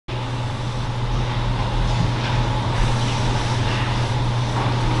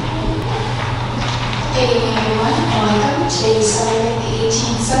Today we celebrate the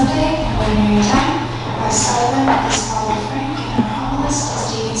 18th Sunday in Ordinary Time. Our celebrant is Father Frank and our homilist is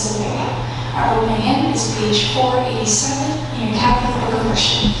Deacon Severia. Our opening hymn is page 487 in your Catholic Book of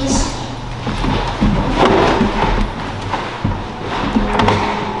Worship. Please stand.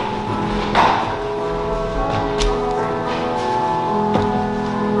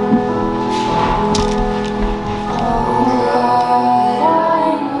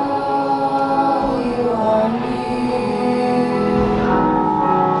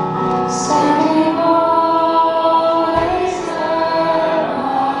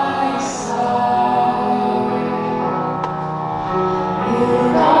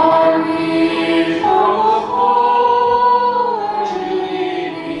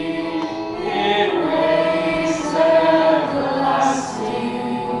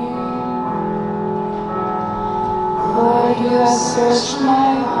 Search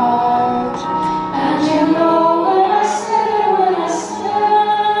my heart, and you know when I sit and when I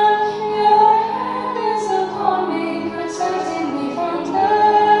stand. Your hand is upon me, protecting me from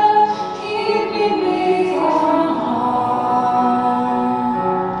death, keeping me from harm.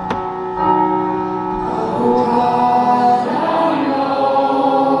 Oh God, I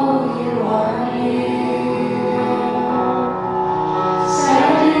know you are near,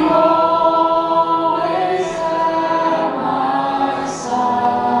 standing always at my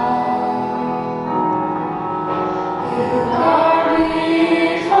side. You guard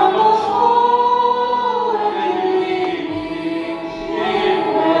me from the foe and you lead me in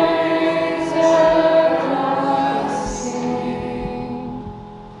ways everlasting.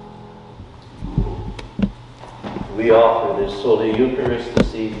 We offer this Holy Eucharist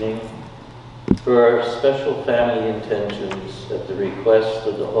this evening for our special family intentions at the request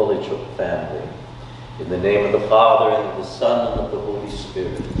of the Holy Church family. In the name of the Father, and of the Son, and of the Holy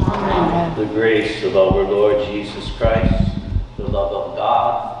Spirit. Amen. The grace of our Lord Jesus Christ, the love of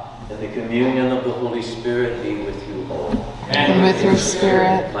God, and the communion of the Holy Spirit be with you all. And with your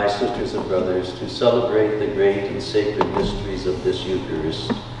spirit. My sisters and brothers, to celebrate the great and sacred mysteries of this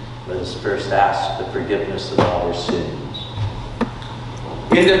Eucharist, let us first ask the forgiveness of our sins.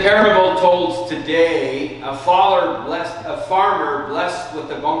 In the parable told today, a farmer blessed with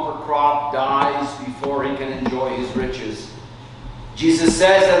a bumper crop dies before he can enjoy his riches. Jesus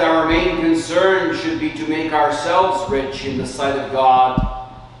says that our main concern should be to make ourselves rich in the sight of God,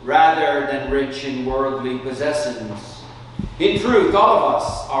 rather than rich in worldly possessions. In truth, all of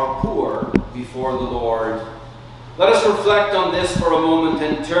us are poor before the Lord. Let us reflect on this for a moment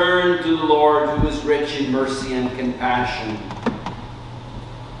and turn to the Lord, who is rich in mercy and compassion.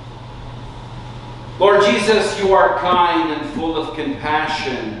 Lord Jesus, you are kind and full of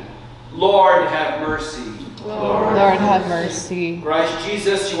compassion. Lord, have mercy. Lord, have mercy. Christ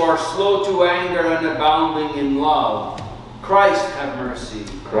Jesus, you are slow to anger and abounding in love. Christ, have mercy.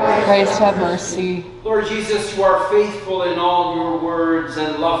 Christ, have mercy. Lord Jesus, you are faithful in all your words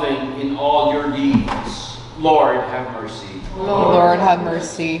and loving in all your deeds. Lord, have mercy. Lord, have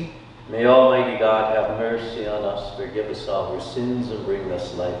mercy. May Almighty God have mercy on us, forgive us all our sins, and bring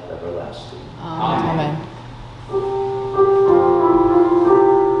us life everlasting. Amen. Glory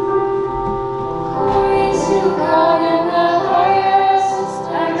to God in the highest,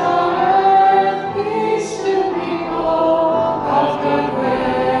 and on earth peace to people of good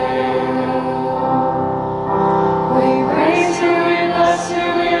will. We praise you, we bless you,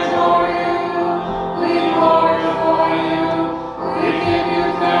 we adore you, we glorify you, we give you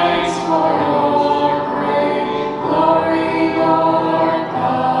thanks for your great glory, Lord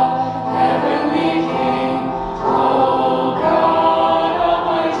God, heavenly King.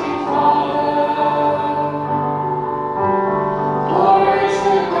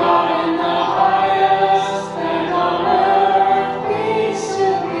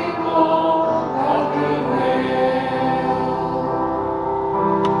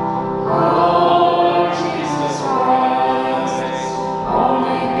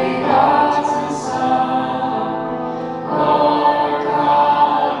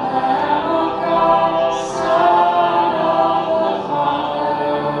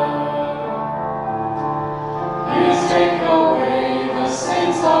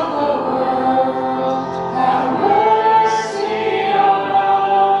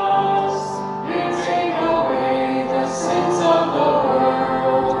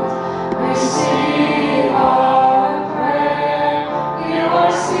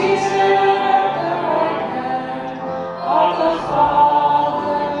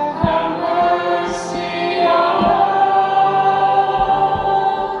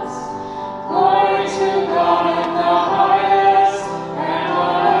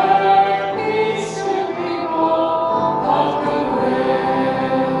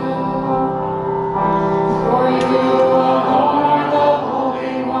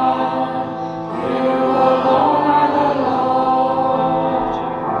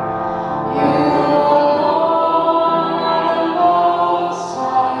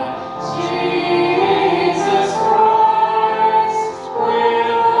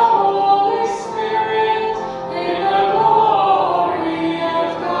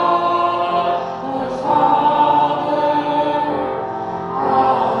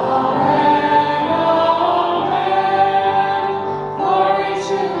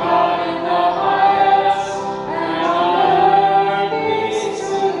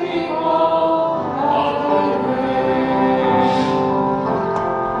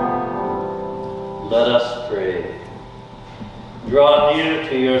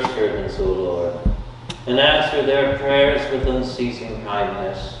 your servants, O Lord, and answer their prayers with unceasing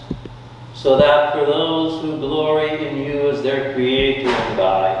kindness, so that for those who glory in you as their Creator and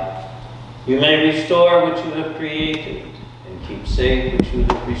guide, you may restore what you have created and keep safe what you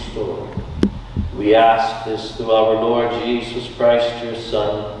have restored. We ask this through our Lord Jesus Christ, your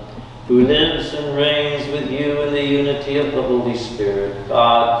Son, who lives and reigns with you in the unity of the Holy Spirit,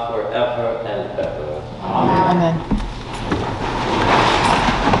 God, forever and ever. Amen.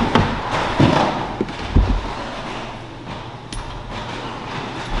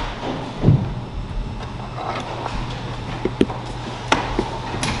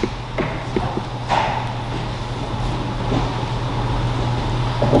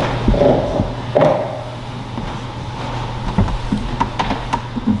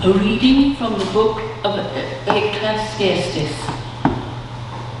 A reading from the book of Ecclesiastes.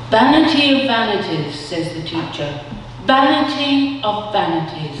 Vanity of vanities, says the teacher. Vanity of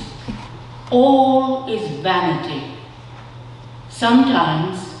vanities. All is vanity.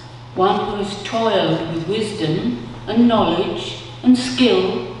 Sometimes one who has toiled with wisdom and knowledge and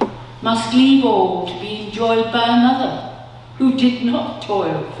skill must leave all to be enjoyed by another who did not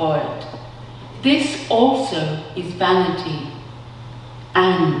toil for it. This also is vanity,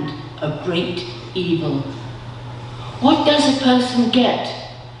 and a great evil. What does a person get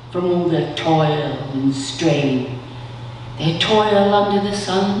from all their toil and strain? Their toil under the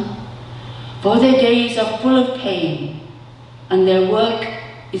sun, for their days are full of pain, and their work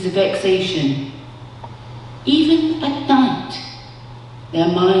is a vexation. Even at night, their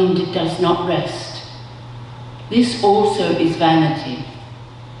mind does not rest. This also is vanity.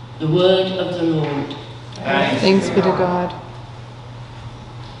 The word of the Lord. Thanks be to God.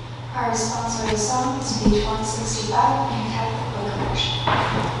 Our responsory song is page 165 in Catholic Book Collection.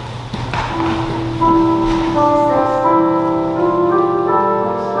 From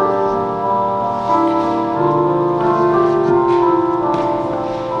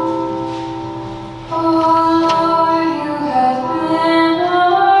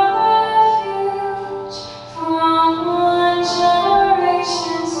one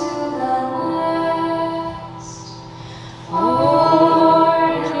generation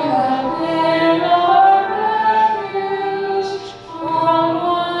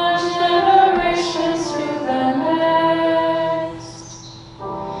to the next.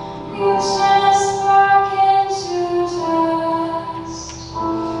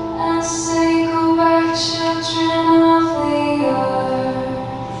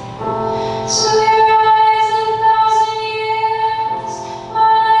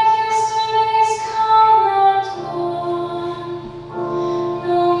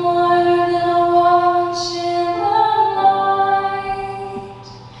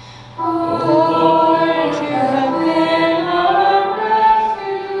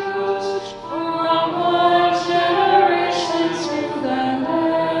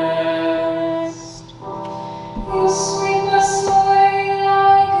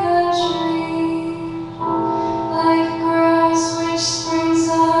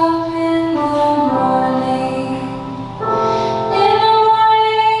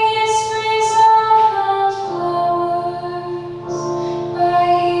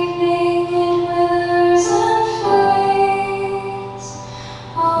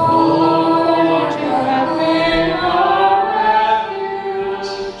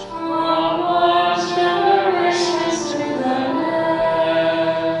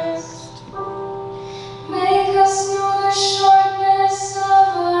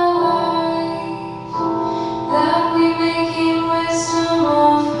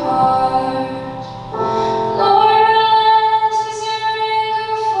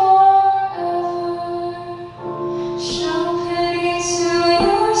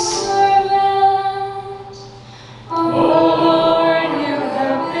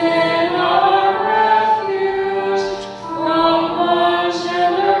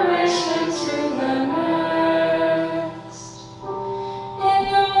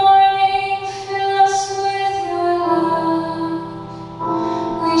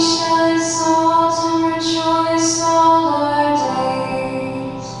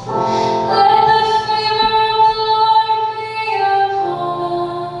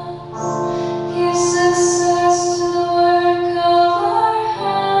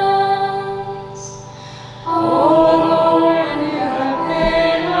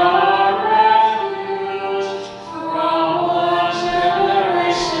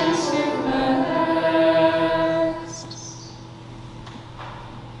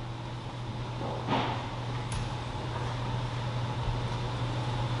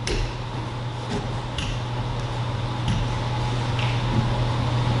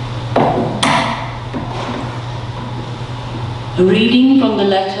 A reading from the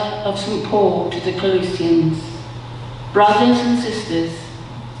letter of St. Paul to the Colossians. Brothers and sisters,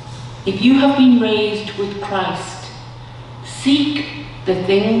 if you have been raised with Christ, seek the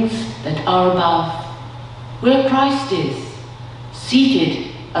things that are above, where Christ is,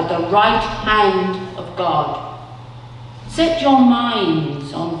 seated at the right hand of God. Set your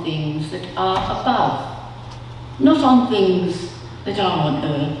minds on things that are above, not on things that are on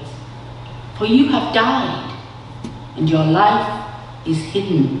earth. For you have died, and your life is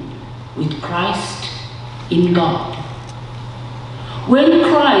hidden with Christ in God. When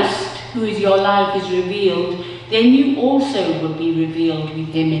Christ, who is your life, is revealed, then you also will be revealed with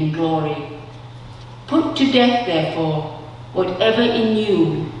him in glory. Put to death, therefore, whatever in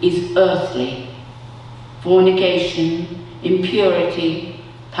you is earthly: fornication, impurity,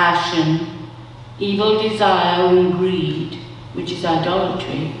 passion, evil desire, and greed, which is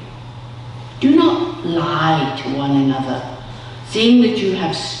idolatry. Do not lie to one another, seeing that you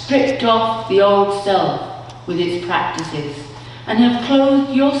have stripped off the old self with its practices, and have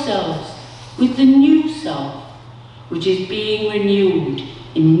clothed yourselves with the new self, which is being renewed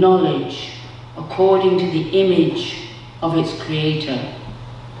in knowledge according to the image of its Creator.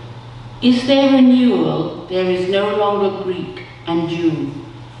 Is there renewal? There is no longer Greek and Jew,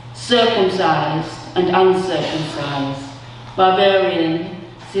 circumcised and uncircumcised, barbarian,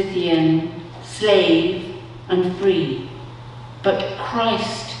 Scythian, slave and free, but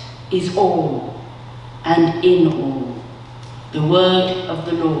Christ is all and in all. The word of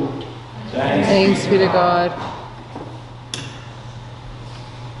the Lord. Thanks be to God.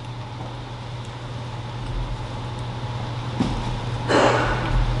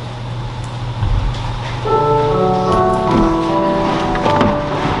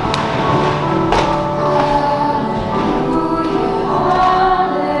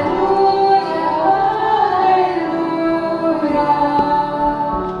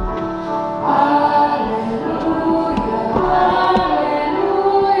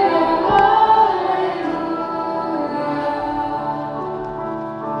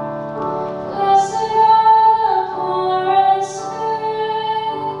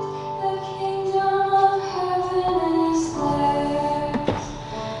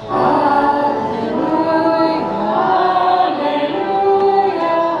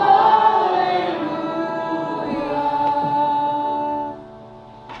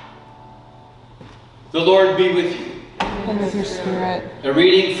 The Lord be with you. And with your spirit. A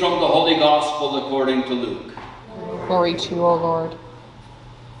reading from the Holy Gospel according to Luke. Glory to you, O Lord.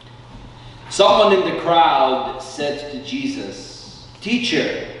 Someone in the crowd said to Jesus,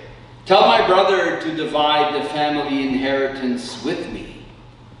 "Teacher, tell my brother to divide the family inheritance with me."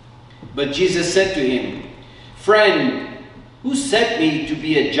 But Jesus said to him, "Friend, who set me to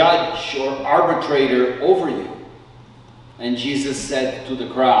be a judge or arbitrator over you?" And Jesus said to the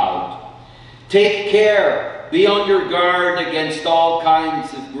crowd, "Take care, be on your guard against all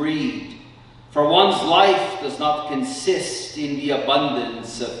kinds of greed, for one's life does not consist in the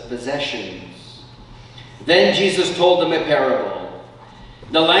abundance of possessions." Then Jesus told them a parable.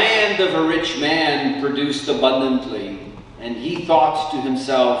 The land of a rich man produced abundantly, and he thought to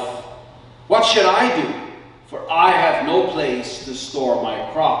himself, "What should I do? For I have no place to store my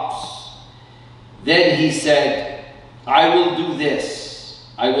crops." Then he said, "I will do this.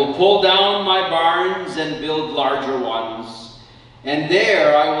 I will pull down my barns and build larger ones, and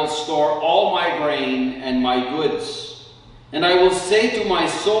there I will store all my grain and my goods. And I will say to my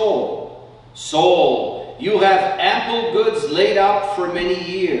soul, 'Soul, you have ample goods laid up for many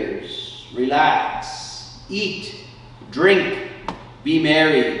years. Relax, eat, drink, be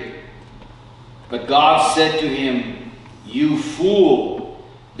merry.' But God said to him, 'You fool,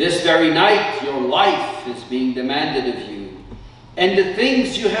 this very night your life is being demanded of you. And the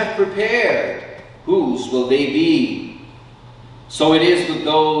things you have prepared, whose will they be?' So it is with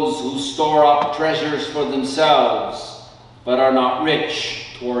those who store up treasures for themselves, but are not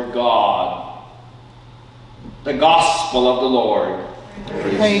rich toward God." The Gospel of the Lord.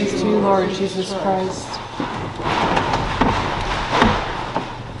 Praise to you, Lord Jesus Christ.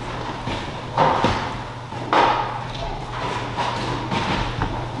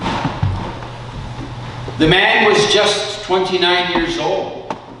 The man was just 29 years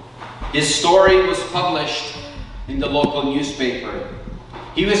old. His story was published in the local newspaper.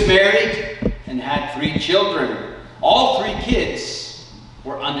 He was married and had 3 children. All 3 kids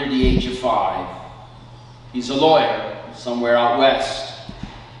were under the age of 5. He's a lawyer somewhere out west.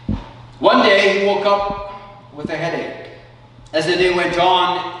 One day he woke up with a headache. As the day went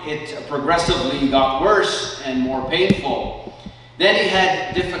on, it progressively got worse and more painful. Then he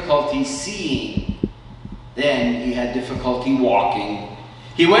had difficulty seeing. Then he had difficulty walking.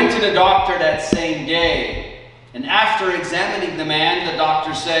 He went to the doctor that same day, and after examining the man, the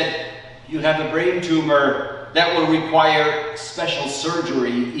doctor said, "You have a brain tumor that will require special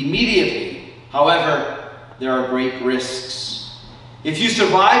surgery immediately. However, there are great risks. If you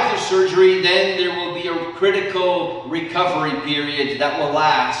survive the surgery, then there will be a critical recovery period that will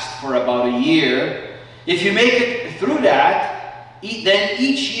last for about a year. If you make it through that, then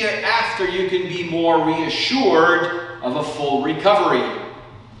each year after you can be more reassured of a full recovery."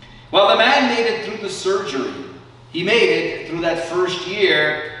 Well, the man made it through the surgery. He made it through that first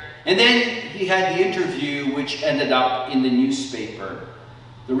year, and then he had the interview, which ended up in the newspaper.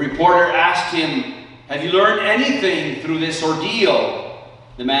 The reporter asked him, "Have you learned anything through this ordeal?"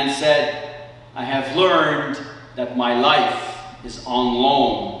 The man said, "I have learned that my life is on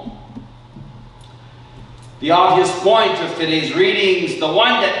loan." The obvious point of today's readings, the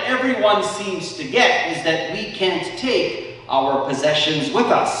one that everyone seems to get, is that we can't take our possessions with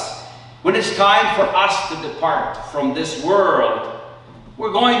us. When it's time for us to depart from this world,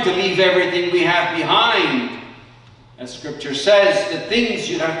 we're going to leave everything we have behind. As Scripture says, the things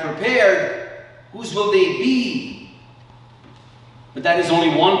you have prepared, whose will they be? But that is only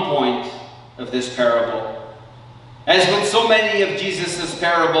one point of this parable. As with so many of Jesus'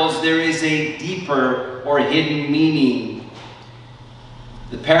 parables, there is a deeper or hidden meaning.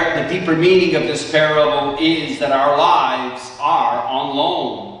 The deeper meaning of this parable is that our lives are on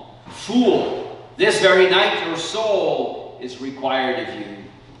loan. Fool, this very night your soul is required of you.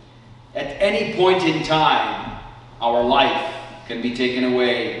 At any point in time, our life can be taken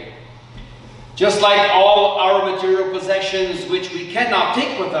away. Just like all our material possessions, which we cannot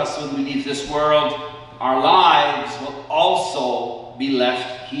take with us when we leave this world, our lives will also be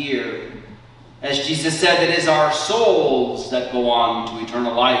left here. As Jesus said, it is our souls that go on to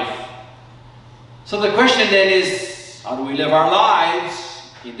eternal life. So the question then is, how do we live our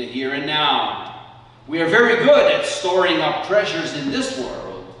lives in the here and now? We are very good at storing up treasures in this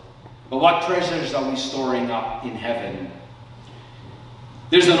world, but what treasures are we storing up in heaven?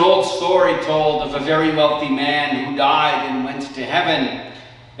 There's an old story told of a very wealthy man who died and went to heaven.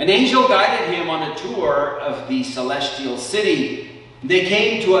 An angel guided him on a tour of the celestial city. They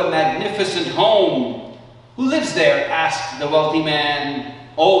came to a magnificent home. "Who lives there?" asked the wealthy man.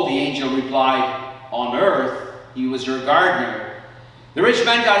 "Oh," the angel replied, "on earth, he was your gardener." The rich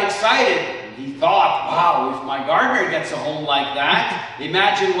man got excited. He thought, "Wow, if my gardener gets a home like that,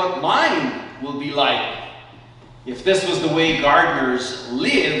 imagine what mine will be like." If this was the way gardeners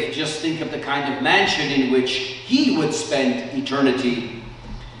live, just think of the kind of mansion in which he would spend eternity.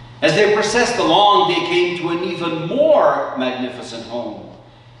 As they processed along, they came to an even more magnificent home.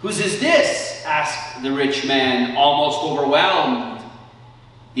 "Whose is this?" asked the rich man, almost overwhelmed.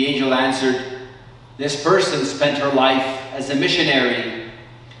 The angel answered, "This person spent her life as a missionary."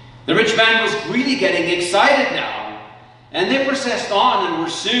 The rich man was really getting excited now, and they processed on and were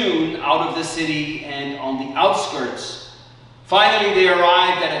soon out of the city and on the outskirts. Finally, they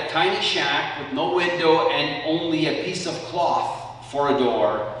arrived at a tiny shack with no window and only a piece of cloth for a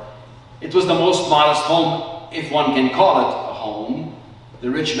door. It was the most modest home, if one can call it a home, the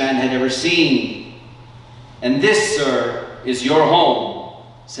rich man had ever seen. "And this, sir, is your home,"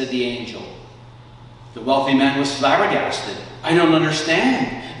 said the angel. The wealthy man was flabbergasted. "I don't understand.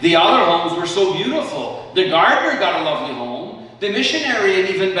 The other homes were so beautiful. The gardener got a lovely home, the missionary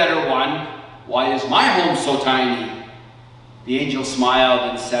an even better one. Why is my home so tiny?" The angel smiled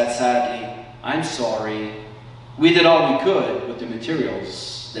and said sadly, "I'm sorry. We did all we could with the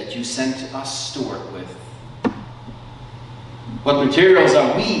materials that you sent us to work with." What materials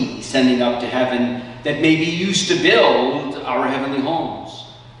are we sending up to heaven that may be used to build our heavenly homes?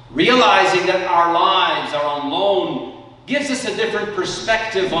 Realizing that our lives are on loan gives us a different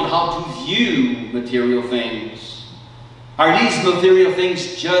perspective on how to view material things. Are these material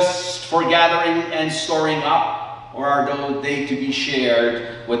things just for gathering and storing up, or are they to be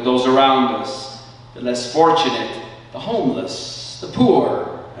shared with those around us, the less fortunate, the homeless, the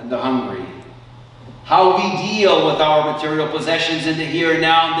poor, and the hungry? How we deal with our material possessions in the here and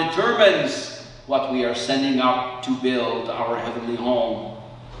now determines what we are sending up to build our heavenly home.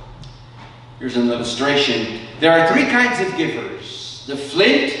 Here's an illustration. There are three kinds of givers: the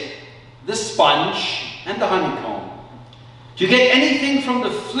flint, the sponge, and the honeycomb. To get anything from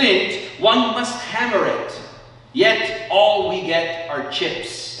the flint, one must hammer it. Yet all we get are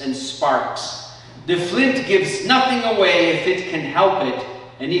chips and sparks. The flint gives nothing away if it can help it,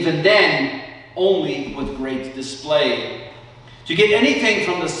 and even then, only with great display. To get anything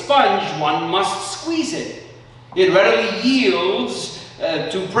from the sponge, one must squeeze it. It readily yields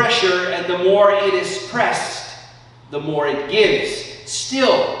to pressure, and the more it is pressed, the more it gives.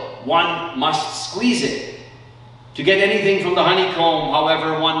 Still, one must squeeze it. To get anything from the honeycomb,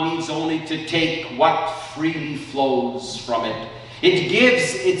 however, one needs only to take what freely flows from it. It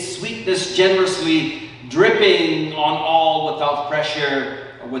gives its sweetness generously, dripping on all without pressure,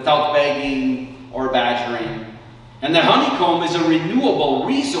 without begging or badgering. And the honeycomb is a renewable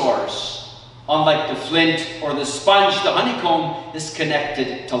resource. Unlike the flint or the sponge, the honeycomb is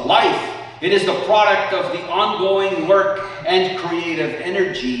connected to life. It is the product of the ongoing work and creative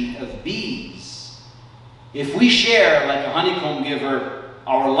energy of bees. If we share like a honeycomb giver,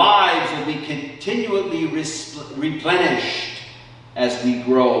 our lives will be continually replenished as we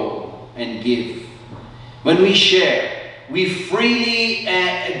grow and give. When we share, we freely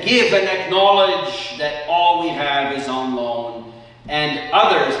give and acknowledge that all we have is on loan, and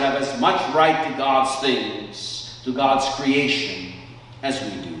others have as much right to God's things, to God's creation, as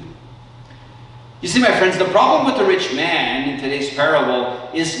we do. You see, my friends, the problem with the rich man in today's parable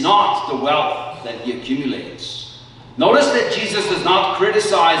is not the wealth that he accumulates. Notice that Jesus does not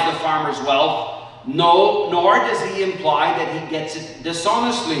criticize the farmer's wealth, nor does he imply that he gets it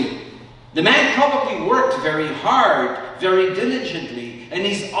dishonestly. The man probably worked very hard, very diligently, and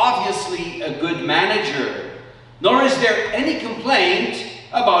he's obviously a good manager. Nor is there any complaint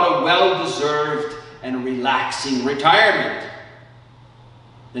about a well-deserved and relaxing retirement.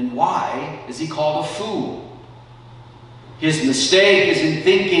 Then why is he called a fool? His mistake is in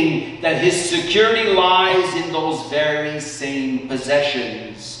thinking that his security lies in those very same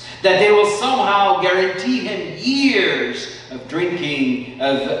possessions, that they will somehow guarantee him years of drinking,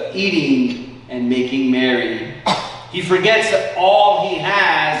 of eating, and making merry. He forgets that all he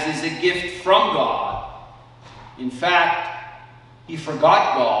has is a gift from God. In fact, he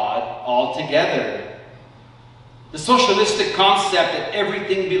forgot God altogether. The socialistic concept that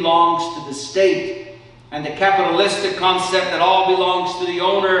everything belongs to the state and the capitalistic concept that all belongs to the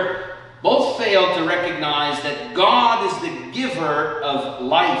owner both fail to recognize that God is the giver of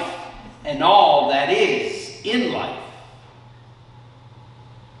life and all that is in life.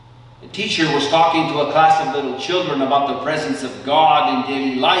 A teacher was talking to a class of little children about the presence of God in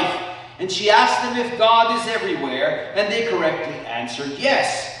daily life, and she asked them if God is everywhere, and they correctly answered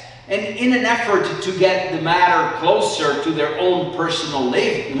yes. And in an effort to get the matter closer to their own personal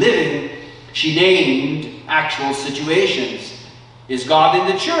living, she named actual situations. Is God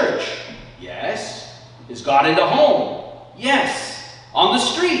in the church? Yes. Is God in the home? Yes. On the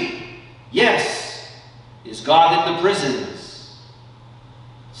street? Yes. Is God in the prisons?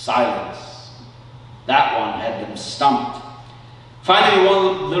 Silence. That one had them stumped. Finally,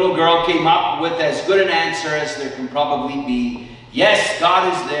 one little girl came up with as good an answer as there can probably be. Yes,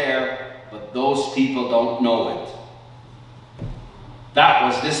 God is there, but those people don't know it. That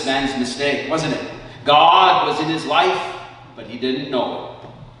was this man's mistake, wasn't it? God was in his life, but he didn't know it.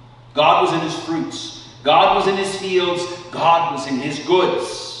 God was in his fruits. God was in his fields. God was in his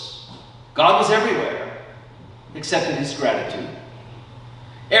goods. God was everywhere, except in his gratitude.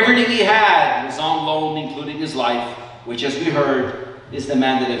 Everything he had was on loan, including his life, which, as we heard, is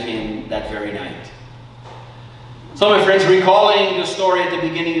demanded of him that very night. So, my friends, recalling the story at the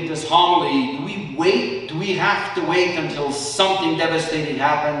beginning of this homily, do we have to wait until something devastating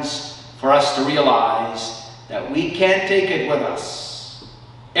happens for us to realize that we can't take it with us?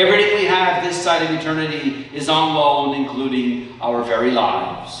 Everything we have this side of eternity is on loan, including our very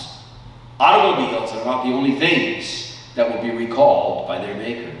lives. Automobiles are not the only things that will be recalled by their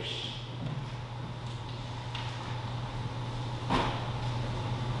makers.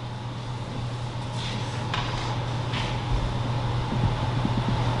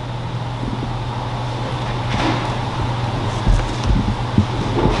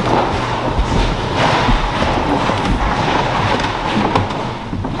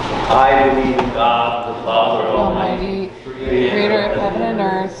 I believe in God, the Father Almighty, creator of heaven and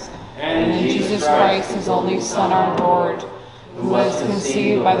earth, and in Jesus Christ, his only Son, our Lord, who was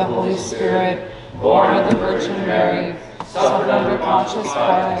conceived by the Holy Spirit, born of the Virgin Mary, suffered under Pontius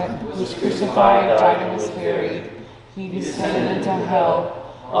Pilate, was crucified, died, and was buried. He descended into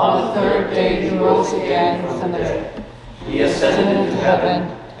hell. On the third day he rose again from the dead. He ascended into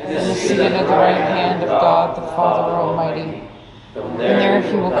heaven, and is seated at the right hand of God, the Father Almighty. And there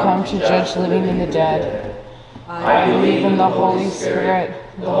he will come to judge living and the dead. I believe in the Holy Spirit,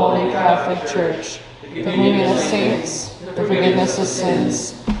 the Holy Catholic Church, the communion of saints, the forgiveness of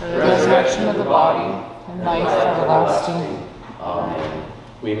sins, the resurrection of the body, and life everlasting. Amen.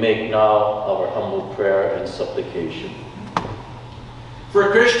 We make now our humble prayer and supplication.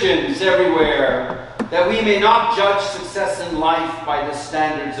 For Christians everywhere, that we may not judge success in life by the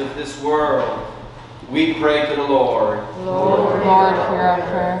standards of this world, we pray to the Lord. Lord, hear our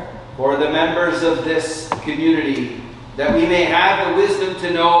prayer. For the members of this community, that we may have the wisdom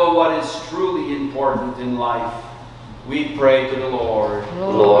to know what is truly important in life, we pray to the Lord.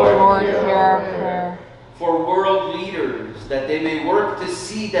 Lord, hear our prayer. For world leaders, that they may work to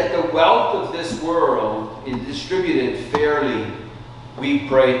see that the wealth of this world is distributed fairly, we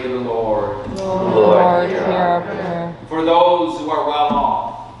pray to the Lord. Lord, hear our prayer. For those who are well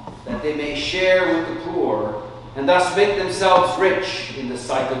off, that they may share with the poor, and thus make themselves rich in the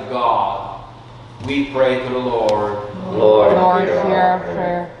sight of God, we pray to the Lord. Lord, hear our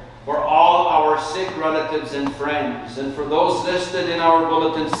prayer. For all our sick relatives and friends, and for those listed in our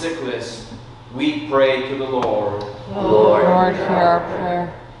bulletin sick list, we pray to the Lord. Lord, hear our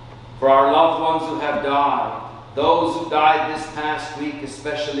prayer. For our loved ones who have died, those who died this past week,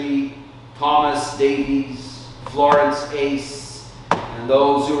 especially Thomas Davies, Florence Ace, and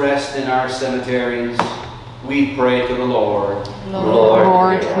those who rest in our cemeteries, we pray to the Lord.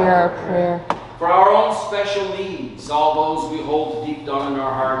 Lord, hear our prayer. For our own special needs, all those we hold deep down in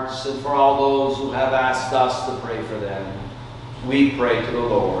our hearts, and for all those who have asked us to pray for them, we pray to the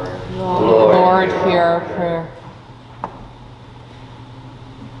Lord. Lord, hear our prayer.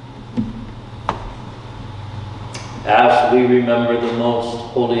 As we remember the most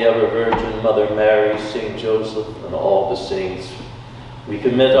holy ever Virgin Mother Mary, Saint Joseph, and all the saints, we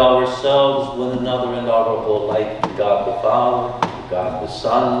commit ourselves, one another, and our whole life to God the Father, to God the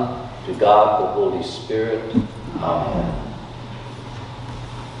Son, to God the Holy Spirit. Amen.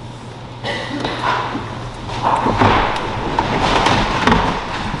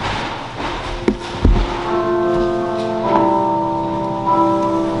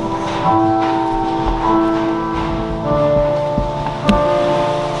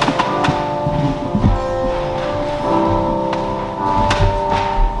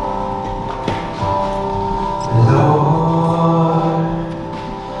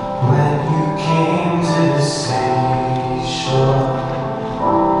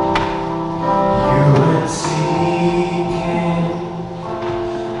 See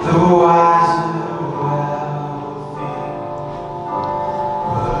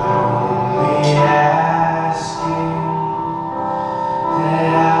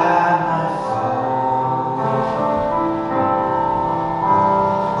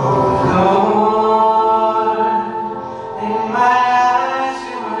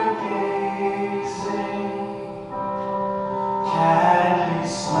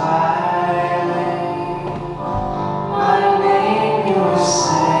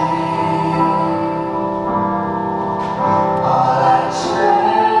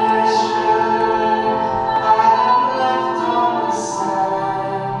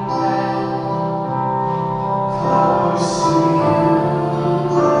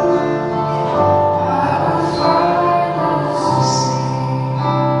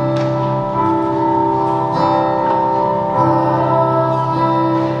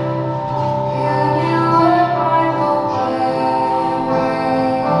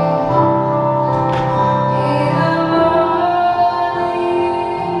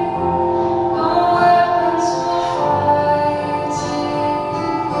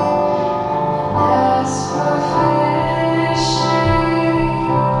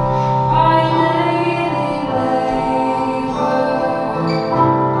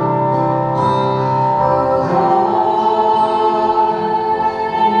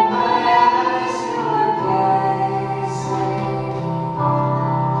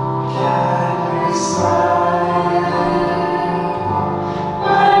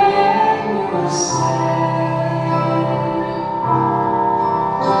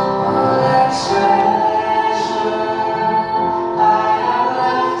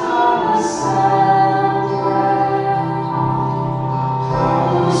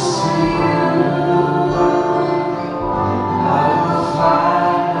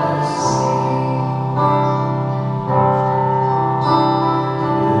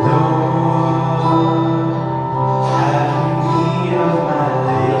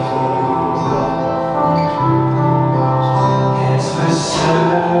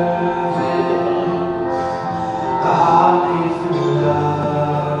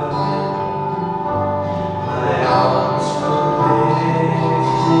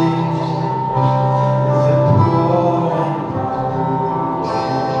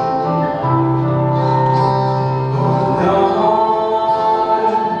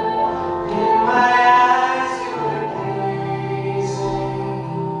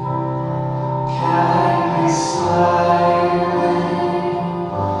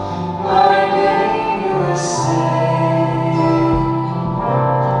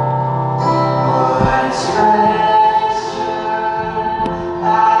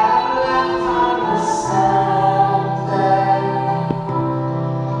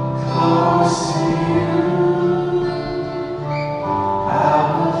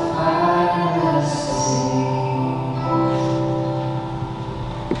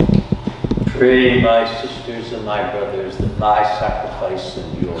Pray, my sisters and my brothers, that my sacrifice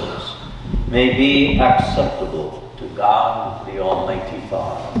and yours may be acceptable to God, the Almighty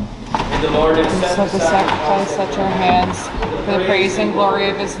Father. May the Lord accept Accept the sacrifice at your hands for the praise and glory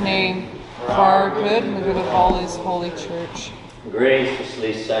of his name, for our good and the good of all his holy church.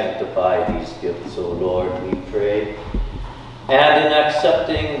 Graciously sanctify these gifts, O Lord, we pray. And in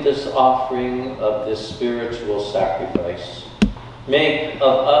accepting this offering of this spiritual sacrifice, make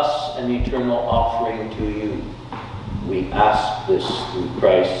of us an eternal offering to you. We ask this through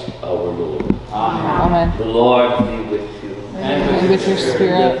Christ our Lord. Amen. The Lord be with you. And with your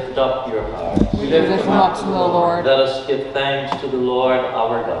spirit. Lift up your hearts. We lift them up to the Lord. Let us give thanks to the Lord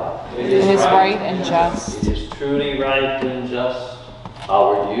our God. It is right and just. It is truly right and just,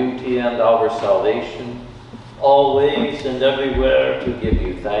 our duty and our salvation, always and everywhere to give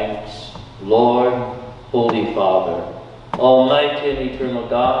you thanks, Lord, Holy Father, Almighty and eternal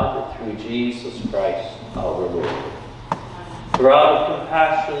God, through Jesus Christ our Lord. For out of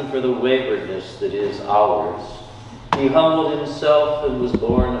compassion for the waywardness that is ours, he humbled himself and was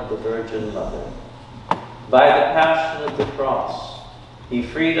born of the Virgin Mother. By the passion of the cross, he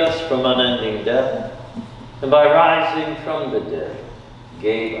freed us from unending death, and by rising from the dead,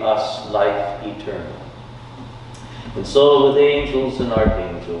 gave us life eternal. And so with angels and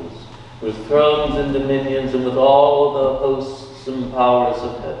archangels, with thrones and dominions, and with all the hosts and powers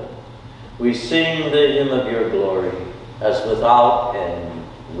of heaven, we sing the hymn of your glory, as without end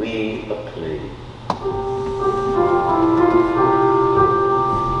we acclaim.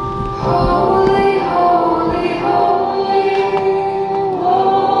 Holy, holy, holy,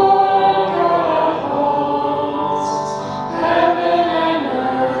 Lord God of hosts, heaven and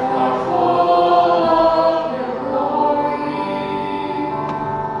earth are full of your glory.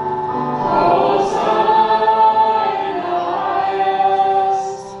 Hosanna in the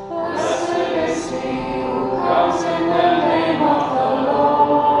highest, blessed is he who comes in the name of the Lord.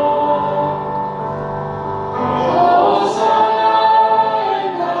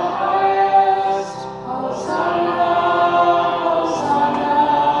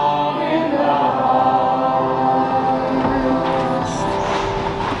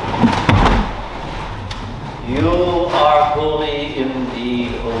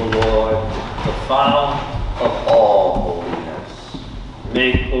 Fount of all holiness,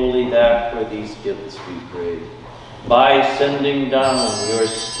 make holy that for these gifts we pray, by sending down your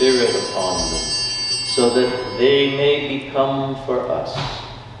Spirit upon them, so that they may become for us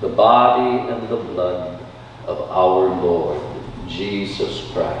the body and the blood of our Lord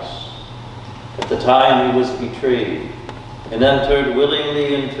Jesus Christ. At the time he was betrayed and entered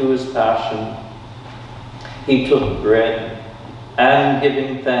willingly into his passion, he took bread and,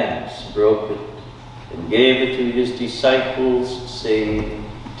 giving thanks, broke it and gave it to his disciples, saying,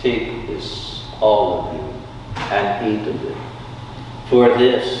 "Take this, all of you, and eat of it. For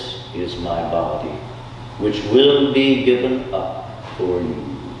this is my body, which will be given up for you."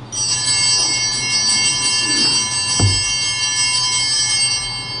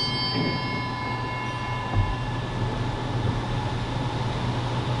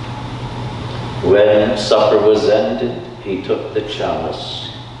 When supper was ended, he took the chalice,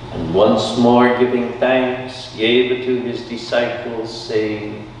 and once more giving thanks, gave it to his disciples,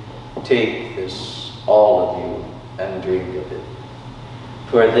 saying, "Take this, all of you, and drink of it.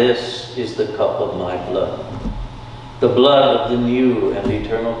 For this is the cup of my blood, the blood of the new and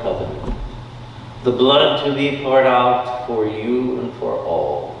eternal covenant, the blood to be poured out for you and for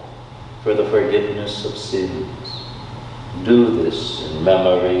all, for the forgiveness of sins. Do this in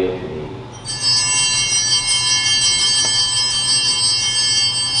memory of me."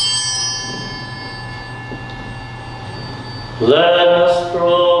 Let us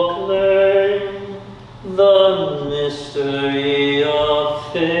proclaim the mystery of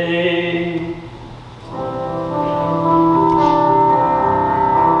faith.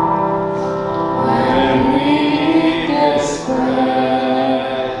 When we eat this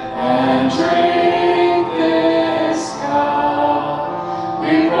bread and drink this cup,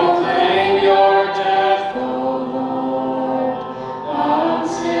 we proclaim your death, O Lord,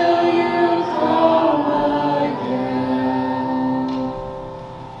 until you come again.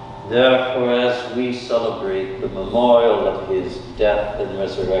 Therefore, as we celebrate the memorial of his death and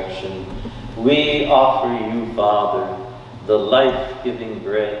resurrection, we offer you, Father, the life-giving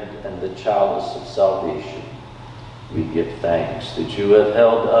bread and the chalice of salvation. We give thanks that you have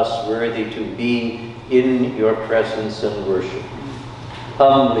held us worthy to be in your presence and worship you.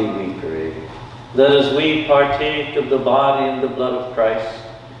 Humbly we pray that as we partake of the body and the blood of Christ,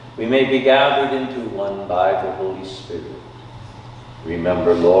 we may be gathered into one by the Holy Spirit.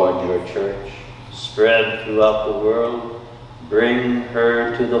 Remember, Lord, your church, spread throughout the world. Bring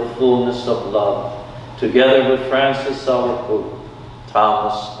her to the fullness of love, together with Francis, our Pope,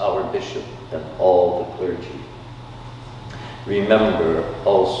 Thomas, our Bishop, and all the clergy. Remember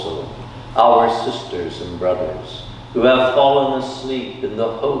also our sisters and brothers who have fallen asleep in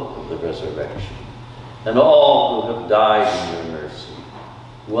the hope of the resurrection, and all who have died in your mercy.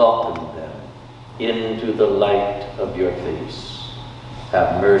 Welcome them into the light of your face.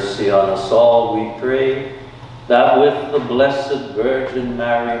 Have mercy on us all, we pray, that with the Blessed Virgin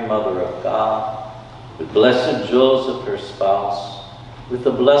Mary, Mother of God, with Blessed Joseph, her spouse, with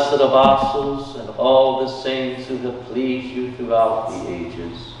the blessed apostles and all the saints who have pleased you throughout the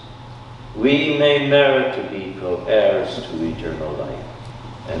ages, we may merit to be co-heirs to eternal life,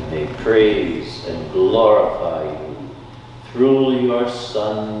 and may praise and glorify you through your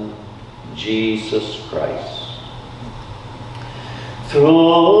Son, Jesus Christ.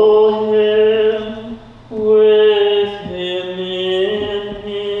 Through him, with him, in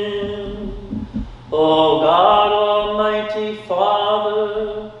him, O God, Almighty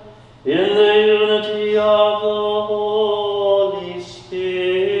Father, in the unity of the Holy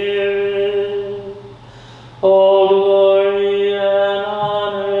Spirit, all glory and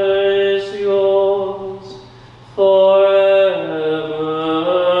honor is yours forever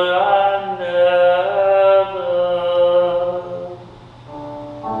and ever.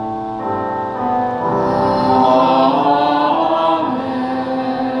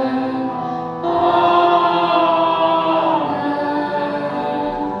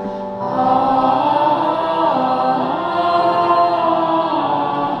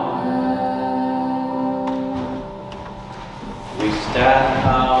 We stand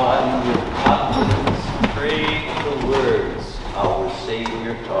now and with confidence pray the words our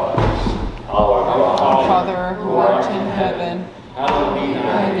Savior taught us. Our God, Father, who art in heaven, Hallowed be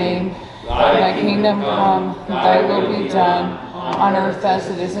thy name. Thy kingdom come, thy will be done, on earth as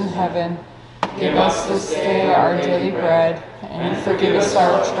it is in heaven. Give us this day our daily bread, and forgive us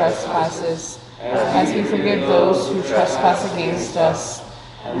our trespasses, as we forgive those who trespass against us.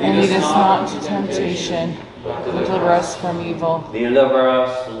 And lead us not into temptation, but deliver us from evil. deliver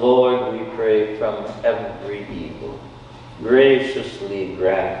us, Lord, we pray, from every evil. Graciously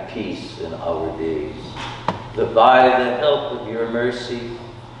grant peace in our days, that by the help of your mercy,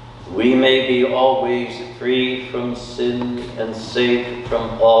 we may be always free from sin and safe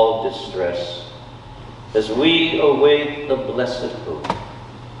from all distress, as we await the blessed hope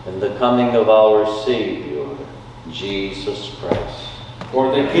and the coming of our Savior, Jesus Christ. For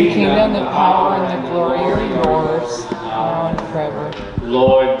the The kingdom, the power, and the glory are yours, now and forever.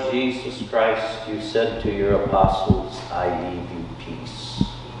 Lord Jesus Christ, you said to your apostles, I leave you peace.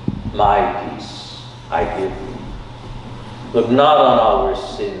 My peace I give you. Look not on our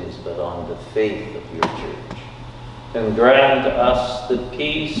sins, but on the faith of your church. And grant us the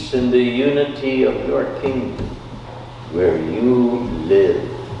peace and the unity of your kingdom, where you live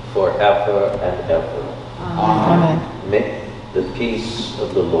forever and ever. Amen. May the peace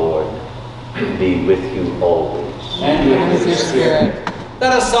of the Lord be with you always. And With your spirit.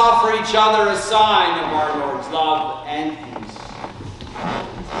 let us offer each other a sign of our Lord's love and peace.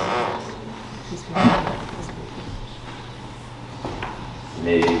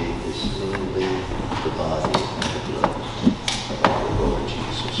 May this be the body and the blood of our Lord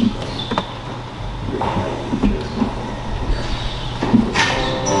Jesus Christ. Bring life eternal to us.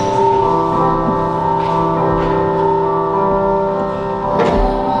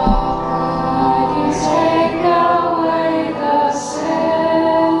 Take away the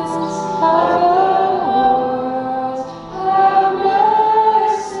sins of the world. Have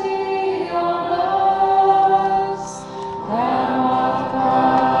mercy on us. Lamb of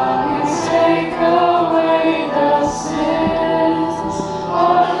God, you take away the sins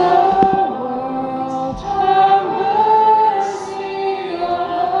of the world. Have mercy on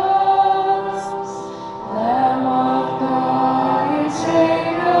us. Lamb of God, you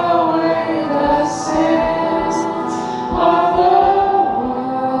take away the sins of the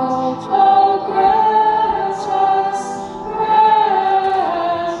world. Oh, grant us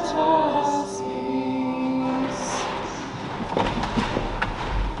peace.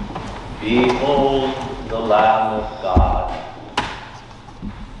 Behold the Lamb of God.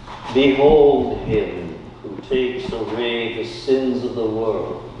 Behold him who takes away the sins of the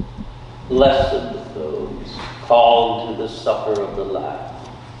world. Blessed those called to the supper of the Lamb.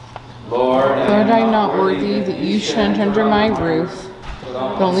 Lord, Lord, I am not worthy that you should enter under my roof,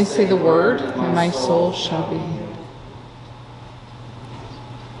 but only say the word, and my soul shall be healed.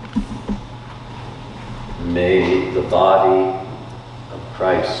 May the body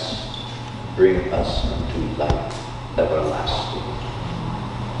Christ, bring us unto life everlasting.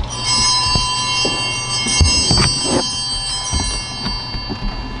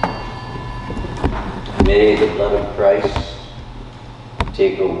 May the blood of Christ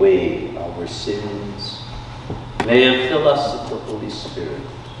take away our sins. May it fill us with the Holy Spirit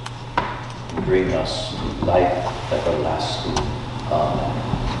and bring us to life everlasting. Amen.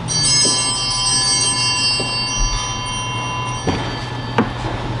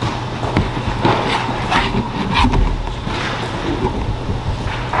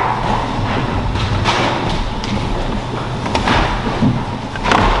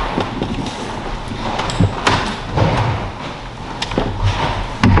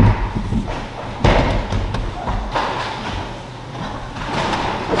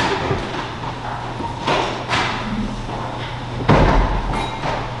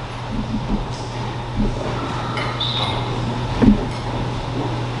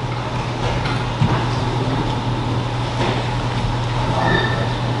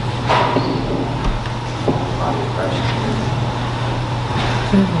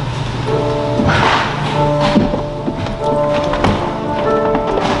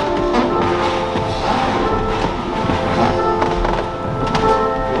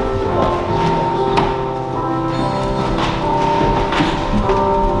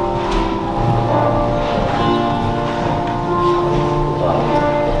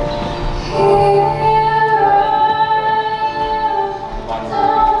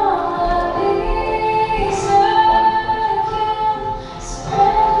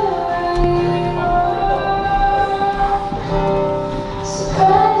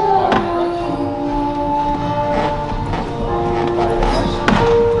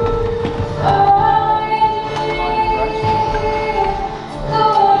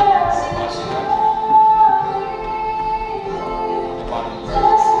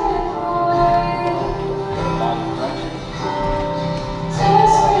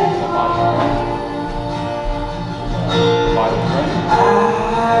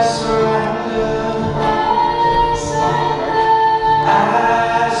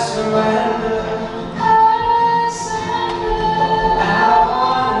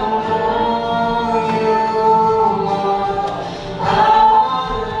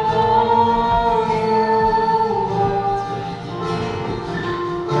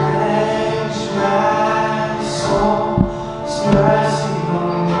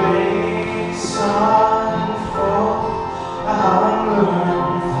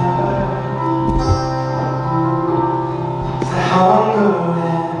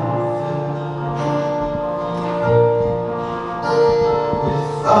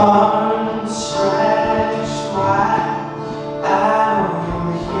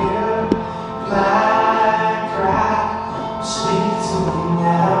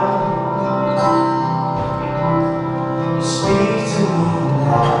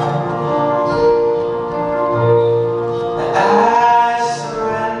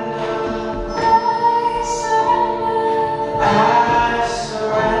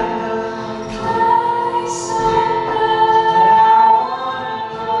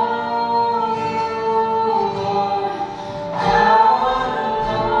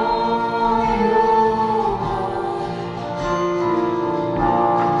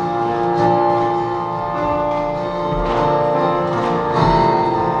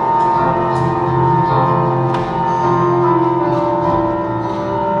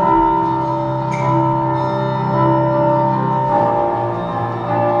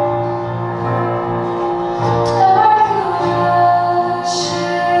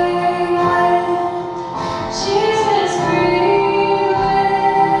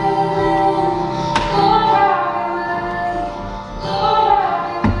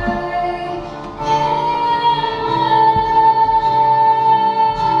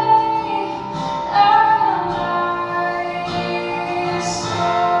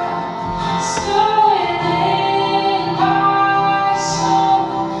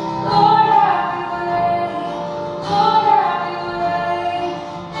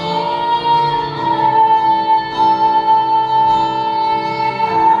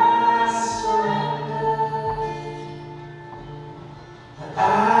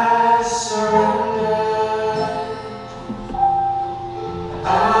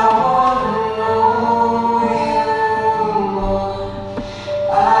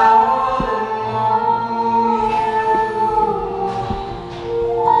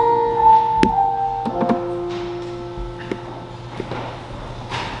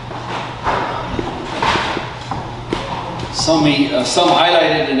 Some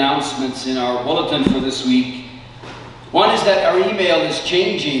highlighted announcements in our bulletin for this week. One is that our email is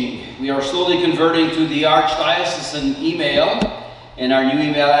changing. We are slowly converting to the Archdiocesan email, and our new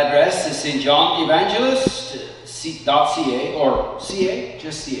email address is stjohnevangelist.ca, or CA,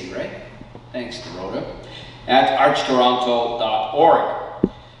 just CA, right? Thanks to Rhoda, at archtoronto.org.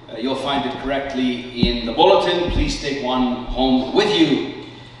 You'll find it correctly in the bulletin. Please take one home with you.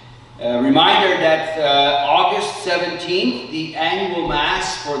 Reminder that August 17th, the annual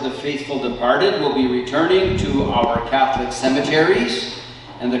Mass for the faithful departed will be returning to our Catholic cemeteries,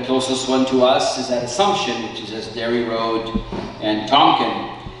 and the closest one to us is at Assumption, which is at Derry Road and Tonkin.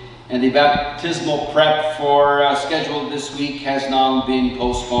 And the baptismal prep for scheduled this week has now been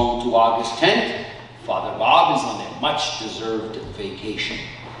postponed to August 10th. Father Bob is on a much-deserved vacation.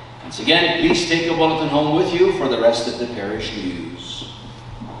 Once again, please take a bulletin home with you for the rest of the parish news.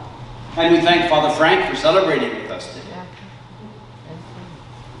 And we thank Father Frank for celebrating with us today.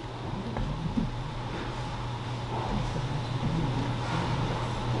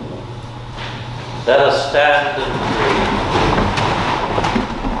 Let us stand and pray.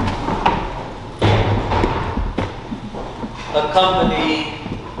 Accompany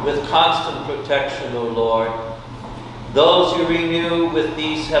with constant protection, O Lord, those you renew with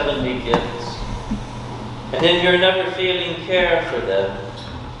these heavenly gifts, and in your never-failing care for them,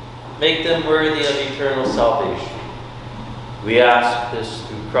 make them worthy of eternal salvation. We ask this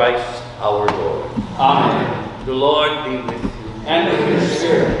through Christ our Lord. Amen. The Lord be with you. And with your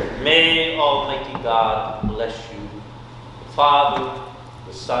spirit. May Almighty God bless you, the Father,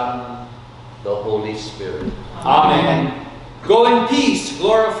 the Son, the Holy Spirit. Amen. Go in peace,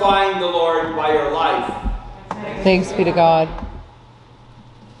 glorifying the Lord by your life. Thanks be to God.